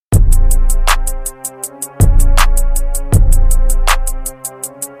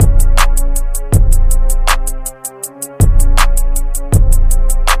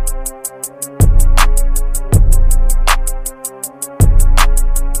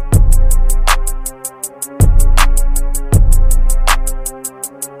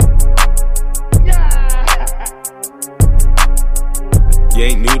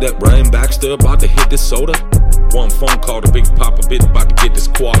that Ryan Baxter about to hit this soda? One phone call to Big Papa, bitch, about to get this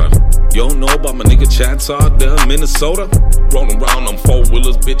quarter. You don't know about my nigga Chance out there in Minnesota? Rolling around on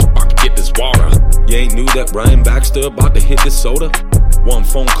four-wheelers, bitch, about to get this water. You ain't knew that Ryan Baxter about to hit this soda? One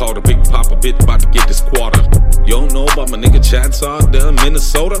phone call to Big Papa, bitch, about to get this quarter. You don't know about my nigga Chance out there in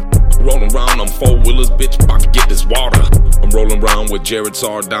Minnesota? Rolling around on four-wheelers, bitch, about to get this water. I'm rolling around with Jared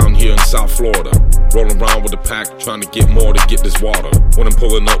Sar down here in South Florida. Rolling around with the pack, trying to get more to get this water. When I'm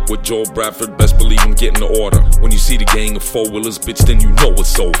pulling up with Joel Bradford, best believe I'm getting the order. When you see the gang of four-wheelers, bitch, then you know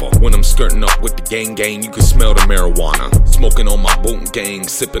it's over. When I'm skirting up with the gang, you can smell the marijuana. Smoking on my boot gang,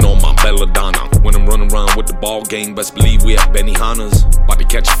 sipping on my belladonna. When I'm running around with the ball gang, best believe we at Benihana's. About to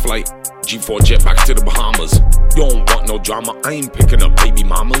catch a flight, G4 jet back to the Bahamas. You don't want no drama, I ain't picking up baby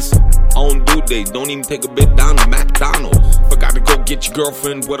mamas. I don't do days, don't even take a bit down to McDonald's. Forgot to go get your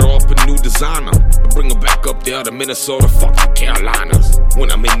girlfriend, with her up a new designer. Bring her back up there to Minnesota, fuck the Carolinas.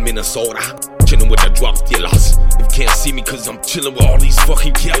 When I'm in Minnesota, chillin' with the drug dealers. You can't see me cause I'm chillin' with all these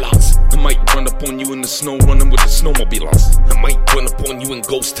fucking killers. I might run up on you in the snow, running with the snowmobilers. I might run up on you in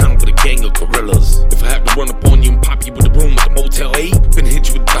Ghost Town with a gang of gorillas. If I have to run up on you and pop you with the room at the Motel 8, then hit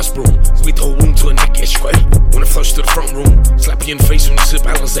you with the dust broom, sweep the whole room to a neck get straight. When I flush to the front room, slap you in the face when you sip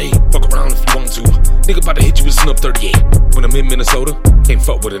Alizé. Fuck around if you want to, nigga about to hit you with Snub 38. When I'm in Minnesota, can't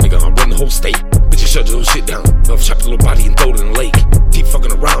fuck with a nigga, I run the whole state. Bitch, shut your little shit down, I'll chop your little body and throw it in the lake. Keep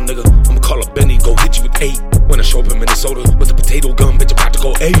fucking around, nigga, I'ma call up Benny, go hit you with 8. When I show up in Minnesota with a potato gun, bitch, about to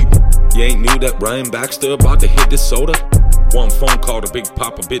go 8. You ain't knew that Ryan Baxter about to hit this soda? One phone call to Big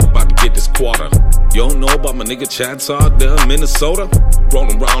Papa, bitch, about to get this quarter. You don't know about my nigga Chance out there in Minnesota?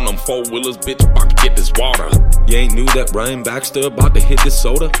 Rolling around on four-wheelers, bitch, about to get this water. You ain't knew that Ryan Baxter about to hit this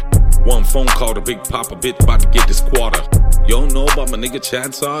soda? One phone call to Big Papa, bitch, about to get this quarter. You don't know about my nigga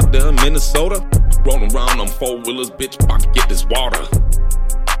Chance out there in Minnesota? Rolling around on four-wheelers, bitch, about to get this water.